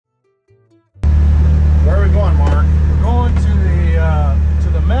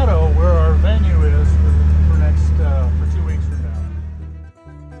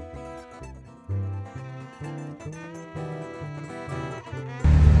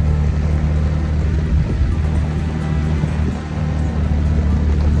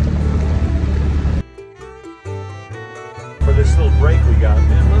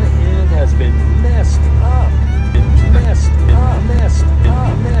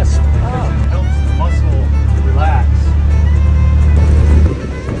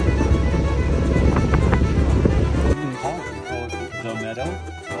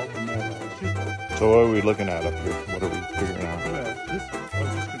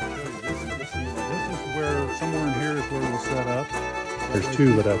somewhere in here is where we'll set up. There's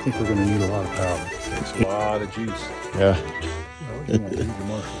two, but I think we're going to need a lot of power. Takes a lot of juice. Yeah. Well, you won't need your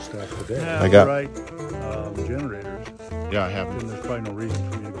Marshall stuff today. I got Generators. Yeah, I have And there's probably no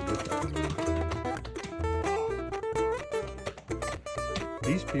reason for me to go get that.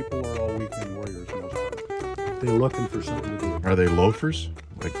 These people are all weekend warriors most of them. They're looking for something to do. Are they loafers?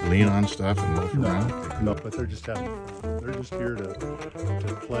 Like lean on stuff and loaf around? No, but they're just having fun. They're just here to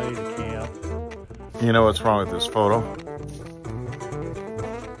play, to camp. You know what's wrong with this photo?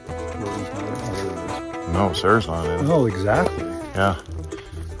 No, Sarah's not in it. Oh, exactly. Yeah.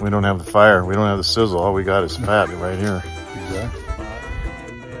 We don't have the fire. We don't have the sizzle. All we got is fat right here. Exactly.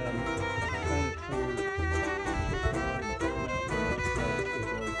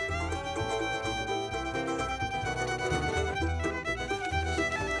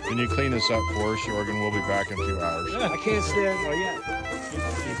 Can you clean this up for us, Jorgen? We'll be back in 2 hours. I can't stand. Oh yeah.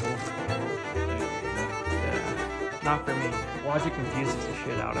 Yeah. Not for me. Logic confuses the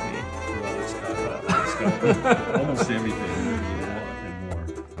shit out of me. Well, it's got almost everything you want and more.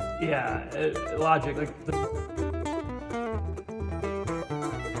 Yeah, logic. Like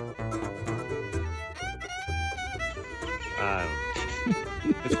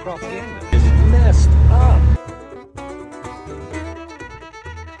It's propaganda. It's messed up.